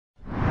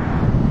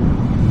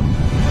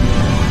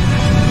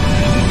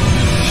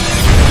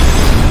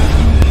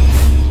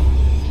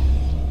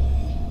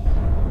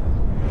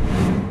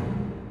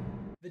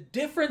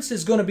difference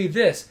is going to be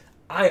this.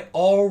 I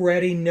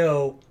already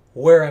know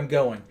where I'm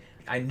going.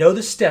 I know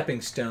the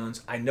stepping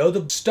stones. I know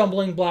the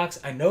stumbling blocks.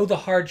 I know the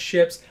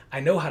hardships.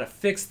 I know how to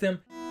fix them.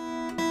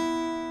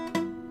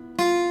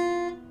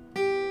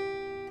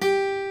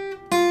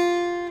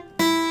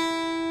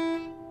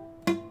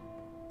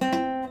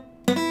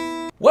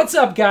 What's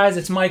up, guys?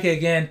 It's Micah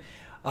again.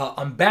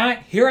 I'm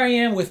back. Here I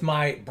am with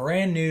my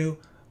brand new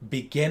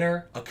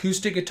beginner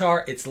acoustic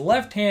guitar. It's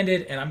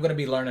left-handed, and I'm going to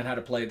be learning how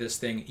to play this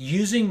thing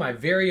using my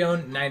very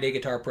own 9-day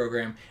guitar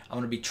program. I'm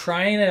going to be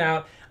trying it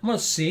out. I'm going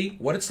to see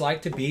what it's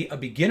like to be a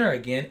beginner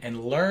again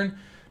and learn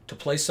to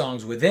play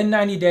songs within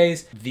 90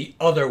 days the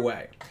other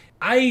way.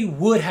 I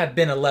would have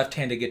been a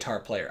left-handed guitar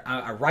player.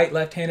 I write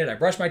left-handed, I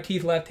brush my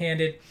teeth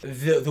left-handed.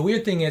 The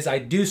weird thing is I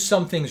do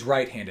some things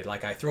right-handed,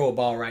 like I throw a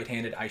ball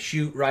right-handed, I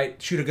shoot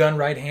a gun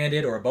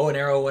right-handed, or a bow and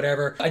arrow,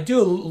 whatever. I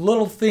do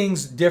little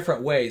things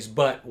different ways,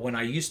 but when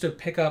I used to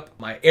pick up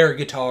my air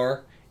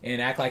guitar and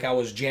act like I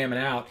was jamming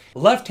out,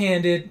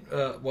 left-handed,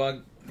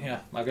 well, yeah,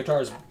 my guitar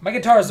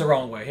is the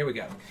wrong way. Here we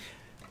go.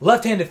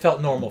 Left-handed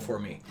felt normal for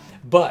me.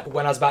 But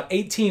when I was about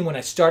 18, when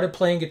I started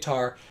playing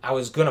guitar, I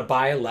was going to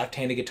buy a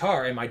left-handed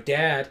guitar. And my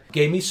dad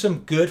gave me some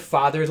good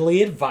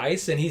fatherly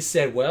advice. And he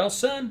said, well,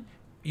 son,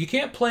 you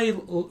can't play,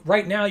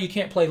 right now you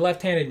can't play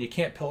left-handed and you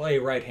can't play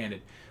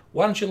right-handed.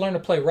 Why don't you learn to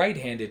play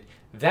right-handed?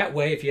 That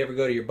way, if you ever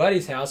go to your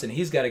buddy's house and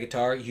he's got a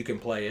guitar, you can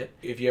play it.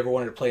 If you ever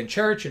wanted to play in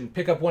church and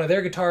pick up one of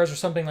their guitars or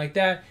something like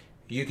that,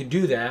 you can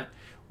do that.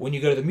 When you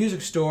go to the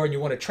music store and you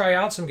want to try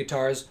out some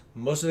guitars,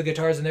 most of the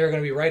guitars in there are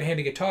going to be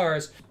right-handed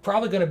guitars.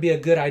 Probably going to be a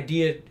good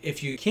idea,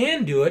 if you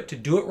can do it, to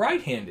do it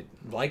right-handed,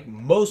 like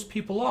most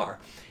people are.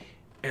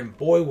 And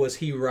boy, was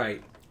he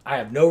right. I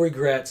have no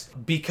regrets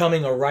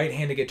becoming a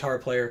right-handed guitar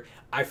player.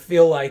 I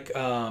feel like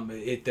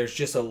there's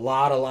just a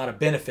lot of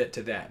benefit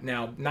to that.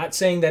 Now, not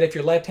saying that if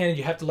you're left-handed,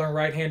 you have to learn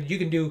right-handed. You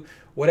can do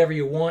whatever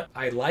you want.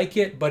 I like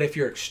it, but if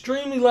you're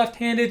extremely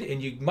left-handed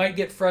and you might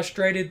get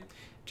frustrated,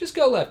 just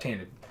go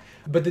left-handed.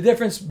 But the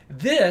difference,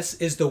 this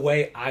is the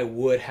way I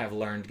would have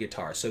learned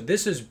guitar. So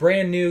this is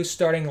brand new,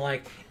 starting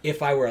like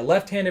if I were a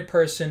left-handed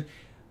person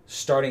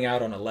starting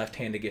out on a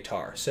left-handed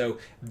guitar. So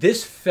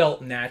this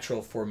felt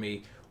natural for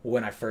me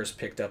when I first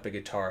picked up a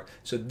guitar.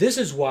 So this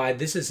is why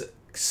this is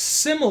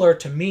similar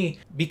to me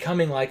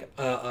becoming like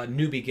a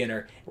new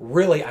beginner.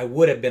 Really, I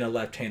would have been a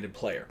left-handed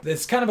player.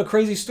 It's kind of a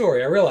crazy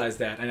story, I realize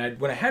that. And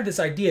when I had this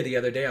idea the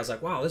other day, I was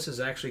like, wow, this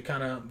is actually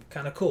kind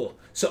of cool.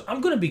 So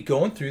I'm going to be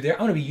going through there.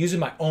 I'm going to be using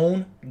my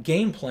own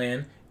game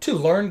plan to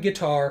learn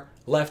guitar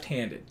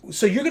left-handed.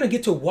 So you're going to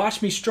get to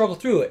watch me struggle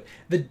through it.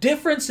 The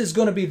difference is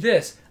going to be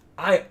this.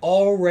 I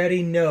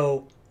already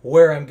know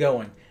where I'm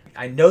going.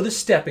 I know the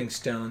stepping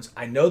stones,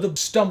 I know the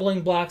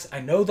stumbling blocks,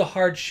 I know the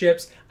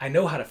hardships, I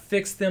know how to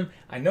fix them,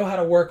 I know how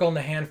to work on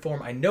the hand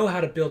form, I know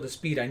how to build the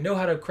speed, I know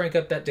how to crank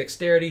up that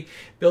dexterity,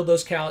 build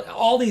those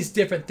all these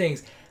different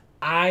things.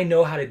 I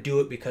know how to do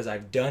it because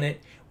I've done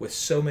it with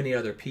so many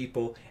other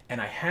people, and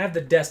I have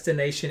the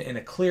destination and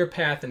a clear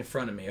path in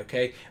front of me,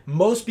 okay?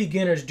 Most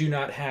beginners do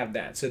not have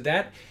that, so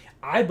that,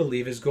 I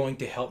believe, is going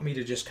to help me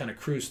to just kind of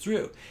cruise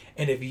through.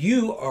 And if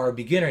you are a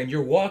beginner and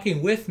you're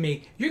walking with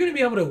me, you're going to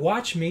be able to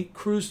watch me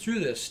cruise through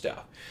this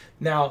stuff.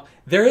 Now,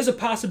 there is a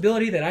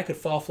possibility that I could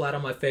fall flat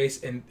on my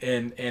face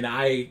and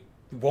I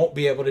won't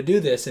be able to do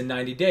this in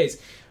 90 days.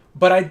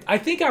 But I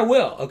think I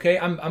will, okay?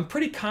 I'm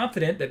pretty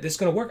confident that this is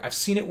going to work. I've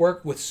seen it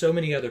work with so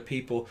many other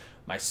people,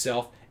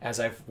 myself, as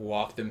I've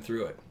walked them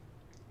through it.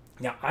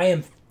 Now, I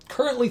am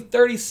currently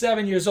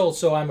 37 years old,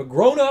 so I'm a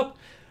grown-up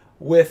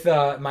with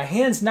my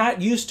hands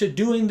not used to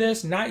doing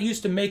this, not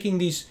used to making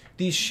these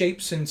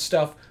shapes and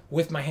stuff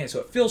with my hands. So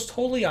it feels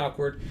totally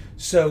awkward.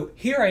 So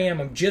here I am.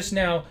 I'm just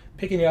now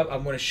picking it up.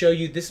 I'm going to show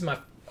you. This is my,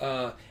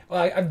 well,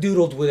 I've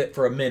doodled with it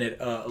for a minute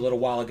a little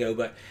while ago,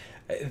 but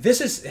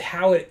this is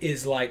how it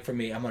is like for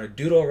me. I'm going to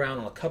doodle around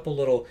on a couple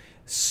little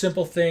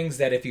simple things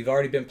that if you've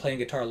already been playing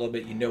guitar a little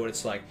bit, you know what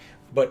it's like.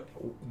 But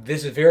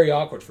this is very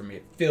awkward for me.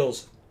 It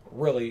feels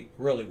really,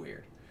 really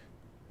weird.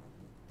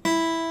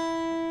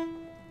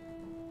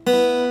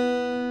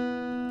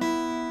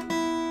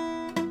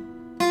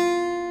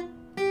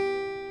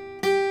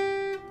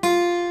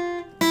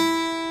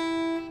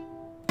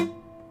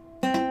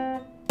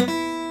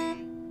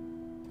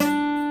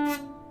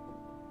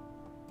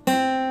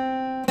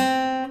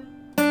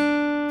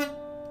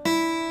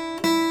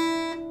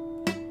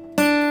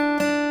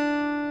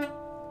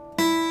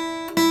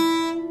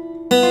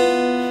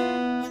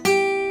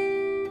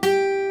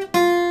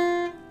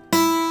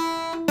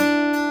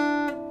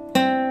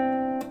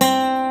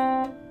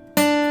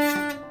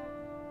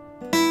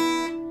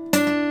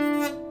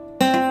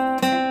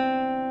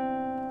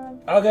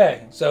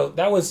 Okay, so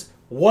that was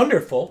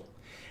wonderful.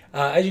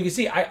 As you can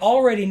see, I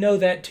already know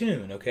that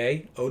tune,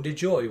 okay? Ode to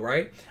Joy,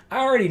 right? I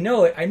already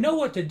know it. I know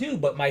what to do,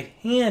 but my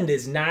hand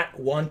is not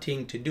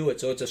wanting to do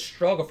it, so it's a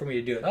struggle for me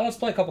to do it. Now let's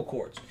play a couple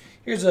chords.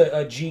 Here's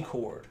a G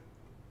chord.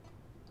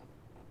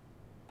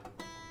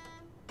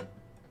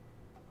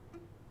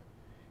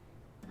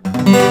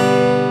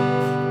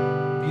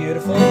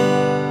 Beautiful.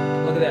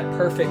 Look at that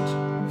perfect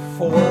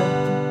form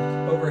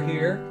over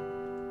here.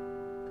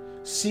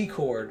 C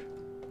chord.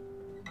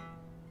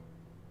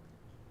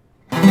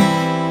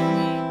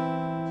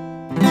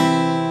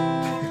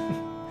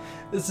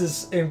 This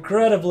is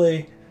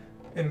incredibly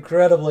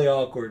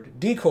awkward.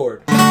 D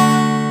chord.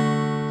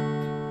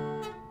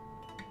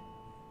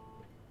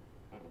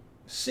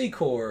 C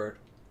chord.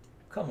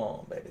 Come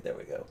on, baby. There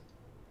we go.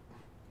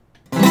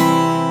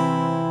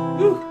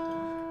 Woo.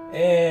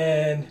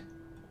 And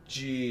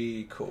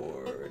G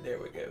chord. There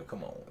we go.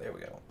 Come on. There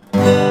we go.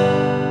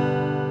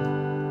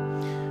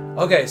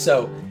 Okay,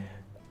 so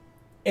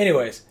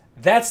anyways,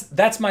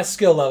 that's my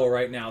skill level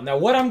right now. Now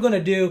what I'm going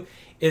to do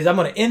is I'm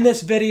going to end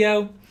this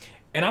video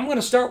and I'm going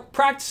to start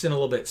practicing a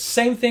little bit.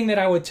 Same thing that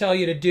I would tell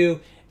you to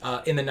do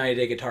in the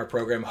 90-day guitar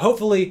program.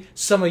 Hopefully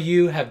some of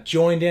you have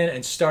joined in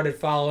and started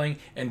following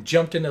and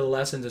jumped into the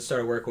lessons and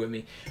started working with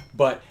me.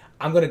 But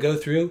I'm going to go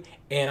through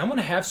and I'm going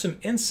to have some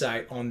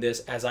insight on this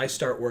as I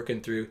start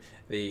working through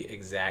the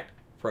exact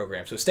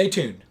program. So stay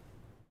tuned.